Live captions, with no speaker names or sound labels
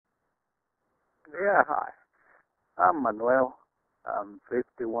Yeah, hi. I'm Manuel. I'm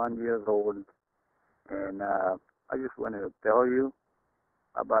 51 years old, and I just wanted to tell you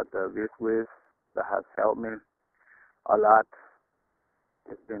about the ViSwiss that has helped me a lot.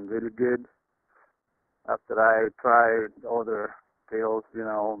 It's been really good. After I tried other pills,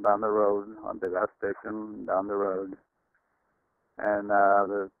 down the road, on the gas station, down the road, and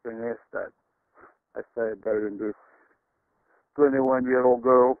the thing is that I started dating this 21-year-old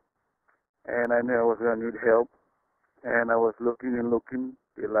girl, and I knew I was gonna need help, and I was looking and looking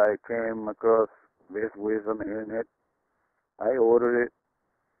till I came across ViSwiss on the internet. I ordered it,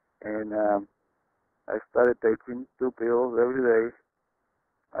 and I started taking 2 pills every day.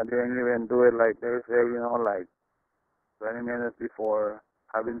 I didn't even do it like they say, like 20 minutes before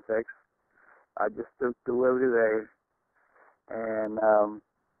having sex. I just took 2 every day, and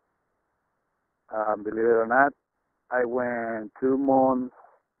believe it or not, I went 2 months,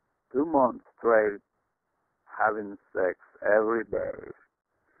 2 months straight having sex every day,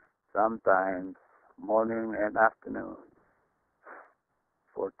 sometimes morning and afternoon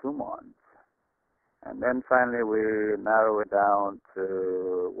for 2 months. And then finally we narrow it down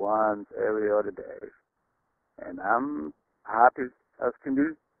to once every other day. And I'm happy as can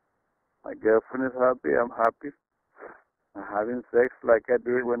be. My girlfriend is happy. I'm happy. I'm having sex like I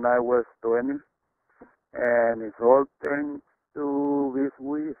did when I was 20. And it's all thanks to this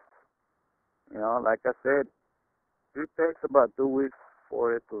week. Like I said, it takes about 2 weeks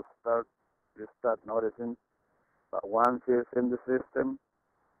for it to start, you start noticing. But once it's in the system,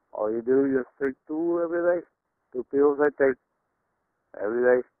 all you do is take 2 every day. 2 pills I take every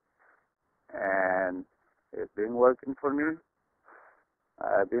day. And it's been working for me.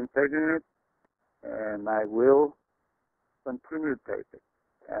 I've been taking it, and I will continue to take it.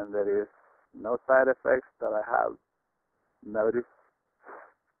 And there is no side effects that I have noticed.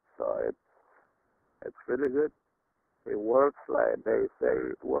 So it's really good. It works like they say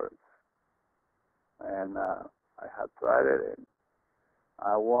it works. And I have tried it, and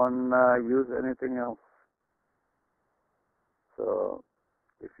I won't use anything else. So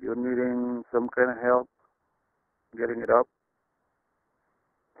if you're needing some kind of help getting it up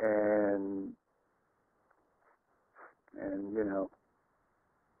and and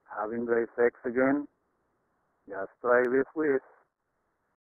having great sex again, just try this with.